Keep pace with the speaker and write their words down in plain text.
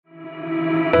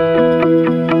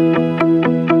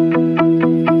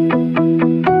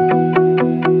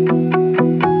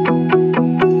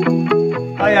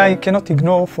I cannot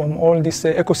ignore from all this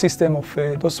ecosystem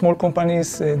of those small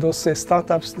companies, those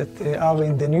startups that are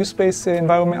in the new space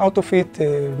environment, out of it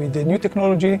with the new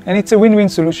technology. And it's a win-win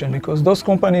solution because those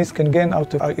companies can gain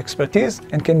out of our expertise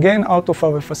and can gain out of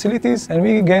our facilities, and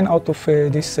we gain out of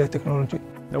this technology.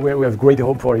 We have great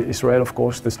hope for Israel, of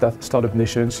course, the startup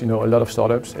nations, a lot of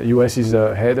startups. US is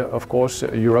ahead, of course.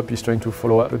 Europe is trying to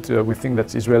follow up, but we think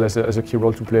that Israel has a key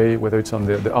role to play, whether it's on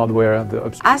the hardware, the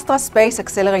upstream. ASTRA Space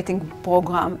Accelerating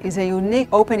Program is a unique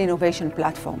open innovation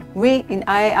platform. We in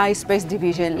IAI Space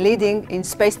Division leading in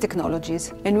space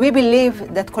technologies, and we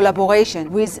believe that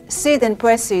collaboration with seed and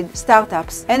pre-seed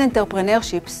startups and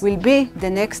entrepreneurships will be the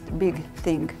next big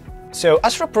thing. So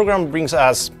ASTRA program brings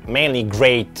us mainly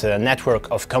great network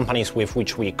of companies with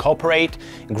which we cooperate,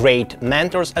 great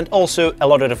mentors, and also a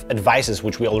lot of advices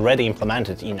which we already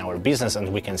implemented in our business,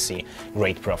 and we can see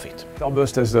great profit.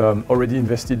 Starburst has already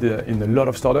invested in a lot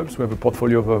of startups. We have a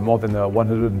portfolio of more than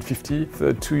 150.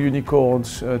 2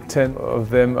 unicorns, 10 of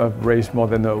them have raised more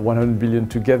than 100 billion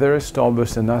together.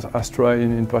 Starburst and ASTRA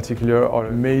in particular are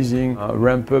amazing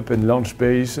ramp up and launch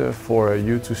base for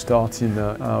you to start in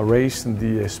a race in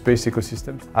the space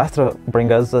ecosystem. ASTRA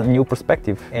brings us a new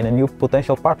perspective and a new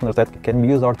potential partners that can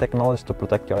use our technology to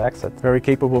protect your assets. Very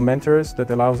capable mentors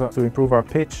that allows us to improve our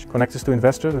pitch, connect us to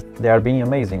investors. They are being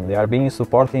amazing. They are being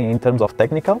supporting in terms of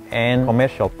technical and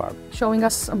commercial part. Showing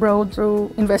us abroad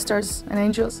through investors and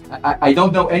angels. I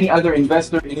don't know any other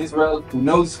investor in Israel who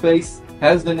knows space,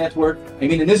 has the network. I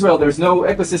mean, in Israel, there's no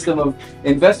ecosystem of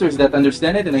investors that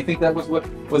understand it, and I think that was what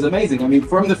was amazing. I mean,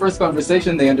 from the first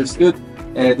conversation, they understood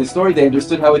the story, they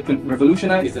understood how it could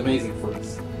revolutionize. It's amazing for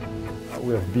us.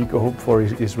 We have big hope for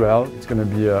Israel. It's going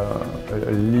to be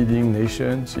a leading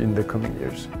nation in the coming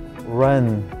years.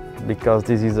 Run, because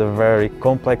this is a very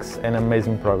complex and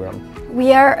amazing program.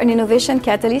 We are an innovation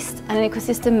catalyst and an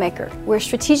ecosystem maker. We're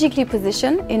strategically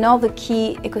positioned in all the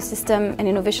key ecosystem and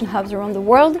innovation hubs around the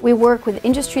world. We work with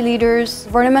industry leaders,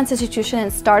 government institutions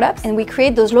and startups, and we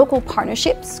create those local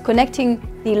partnerships connecting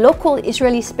the local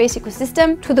Israeli space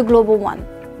ecosystem to the global one.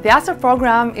 The ASTRA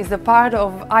program is a part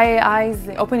of IAI's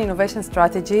open innovation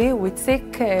strategy. We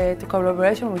seek to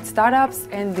collaboration with startups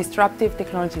and disruptive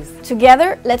technologies.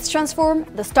 Together, let's transform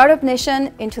the startup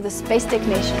nation into the space tech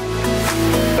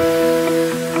nation.